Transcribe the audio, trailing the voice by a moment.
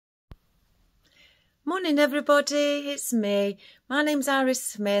Morning everybody, it's me. My name's Iris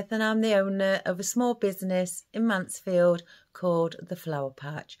Smith and I'm the owner of a small business in Mansfield called The Flower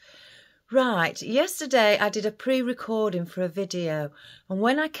Patch. Right, yesterday I did a pre-recording for a video, and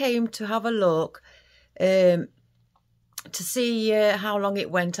when I came to have a look to see how long it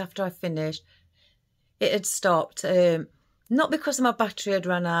went after I finished, it had stopped. Not because my battery had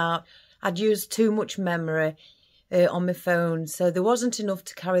run out, I'd used too much memory on my phone, so there wasn't enough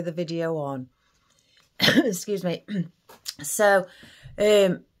to carry the video on. Excuse me. So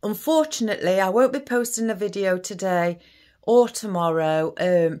unfortunately I won't be posting a video today or tomorrow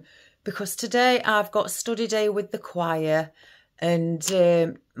because today I've got study day with the choir, and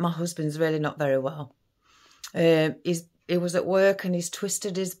my husband's really not very well. He was at work and he's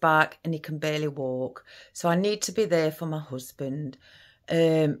twisted his back and he can barely walk, so I need to be there for my husband.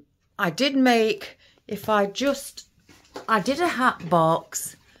 I did a hat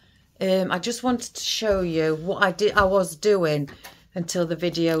box. I just wanted to show you what I was doing until the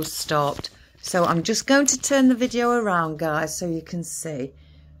video stopped. So I'm just going to turn the video around, guys, so you can see.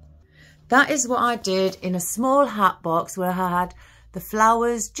 That is what I did in a small hat box where I had the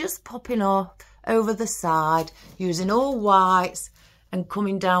flowers just popping up over the side, using all whites and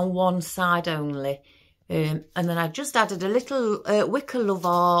coming down one side only. And then I just added a little wicker love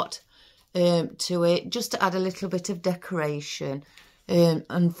art to it, just to add a little bit of decoration.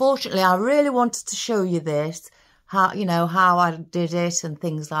 Unfortunately, I really wanted to show you this, how I did it and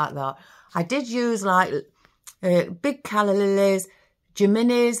things like that. I did use like big calla lilies,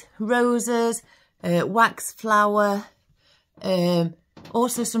 geminis, roses, wax flower,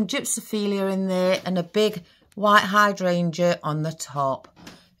 also some gypsophilia in there, and a big white hydrangea on the top.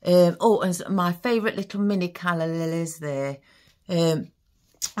 Oh, and my favourite little mini calla lilies there, and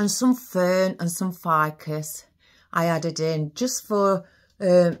some fern and some ficus I added in just for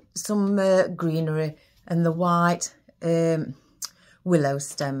some greenery, and the white willow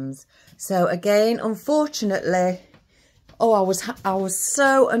stems. So again, unfortunately, I was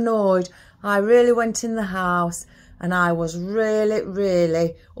so annoyed. I really went in the house and I was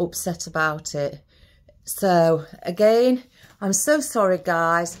really upset about it. So again, I'm so sorry,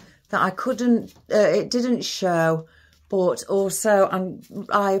 guys, that I couldn't, it didn't show, but also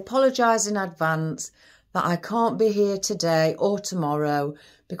I apologise in advance that I can't be here today or tomorrow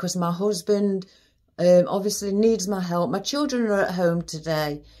because my husband obviously needs my help. My children are at home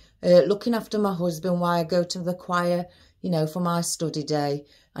today looking after my husband while I go to the choir, for my study day,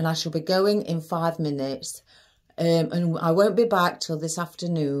 and I shall be going in 5 minutes, and I won't be back till this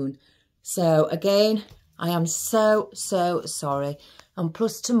afternoon. So again, I am so sorry. And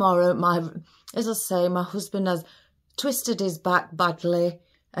plus tomorrow, as I say, my husband has twisted his back badly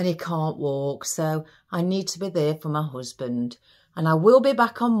and he can't walk, so I need to be there for my husband. And I will be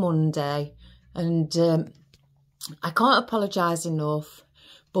back on Monday, and I can't apologise enough,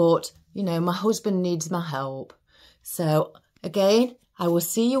 but my husband needs my help. So again, I will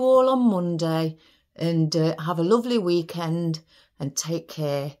see you all on Monday, and have a lovely weekend and take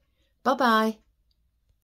care. Bye bye.